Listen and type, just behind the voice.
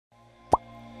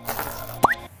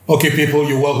Okay, people,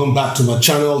 you're welcome back to my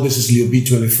channel. This is Leo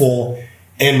B24,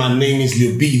 and my name is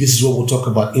Leo B. This is where we'll talk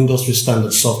about industry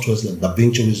standard softwares like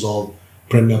Davinci Resolve,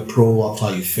 Premiere Pro, After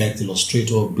Effects,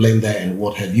 Illustrator, Blender, and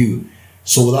what have you.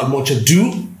 So without much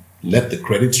ado, let the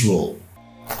credits roll.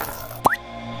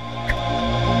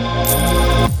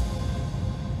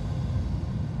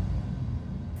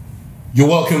 You're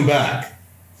welcome back.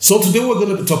 So today we're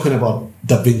going to be talking about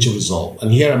Davinci Resolve,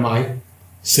 and here am I,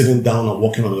 sitting down and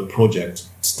working on a project.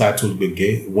 It's titled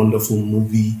Bege, a wonderful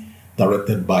movie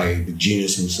directed by the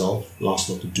genius himself,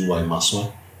 Lancelot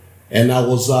Maswa. And I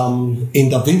was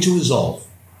in Davinci Resolve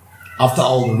after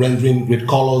all the rendering, great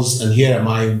colors, and here am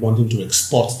I wanting to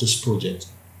export this project.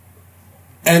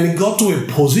 And it got to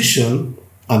a position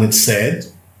and it said,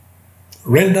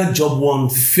 render job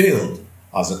 1 failed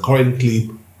as the current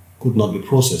clip could not be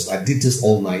processed. I did this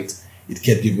all night. It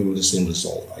kept giving me the same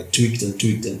result. I tweaked and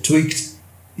tweaked and tweaked.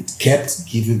 It kept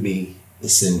giving me the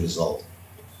same result.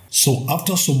 So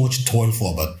after so much toil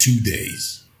for about 2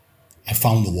 days, I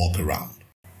found a workaround.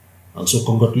 And so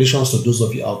congratulations to those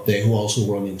of you out there who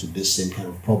also run into this same kind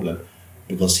of problem,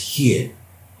 because here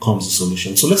comes the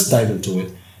solution. So let's dive into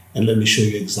it and let me show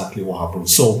you exactly what happened.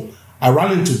 So I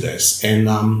ran into this, and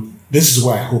this is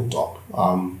where I hooked up.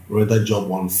 Render job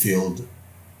 1 failed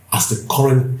as the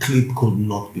current clip could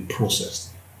not be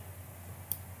processed.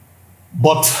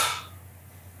 But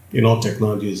you know,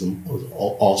 technology is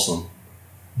awesome.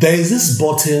 There is this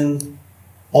button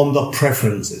under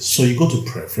Preferences. So you go to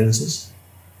Preferences,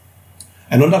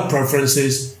 and under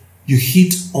Preferences, you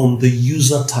hit on the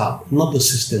User tab, not the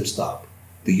Systems tab,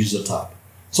 the User tab.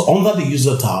 So under the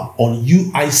User tab, on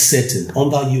UI Settings,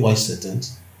 under UI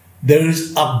Settings, there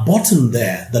is a button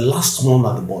there, the last one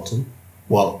at the bottom.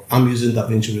 Well, I'm using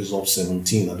Davinci Resolve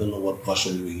 17. I don't know what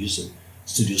version you were using,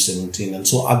 Studio 17. And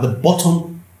so at the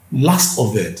bottom, last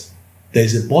of it,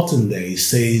 there's a button there. It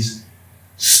says,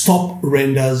 stop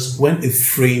renders when a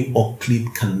frame or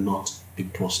clip cannot be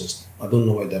processed. I don't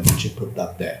know why Davinci put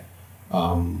that there.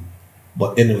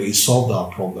 But anyway, it solved our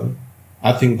problem.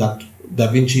 I think that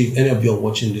Davinci, if any of you are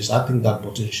watching this, I think that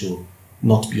button should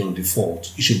not be on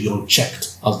default. It should be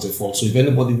unchecked as default. So if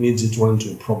anybody needs it to run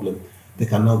into a problem, they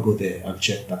can now go there and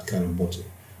check that kind of button.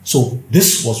 So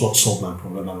this was what solved my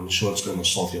problem, and I'm sure it's going to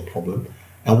solve your problem.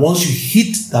 And once you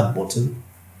hit that button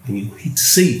and you hit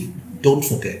save, don't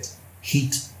forget,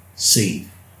 hit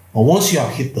save. And once you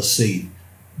have hit the save,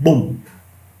 boom,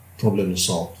 problem is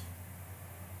solved.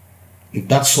 If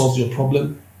that solves your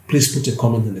problem, please put a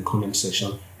comment in the comment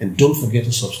section, and don't forget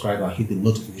to subscribe and hit the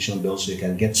notification bell so you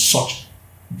can get such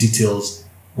details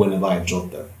whenever I drop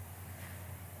them.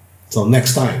 Till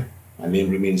next time, my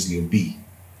name remains Leo B.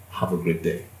 Have a great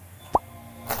day.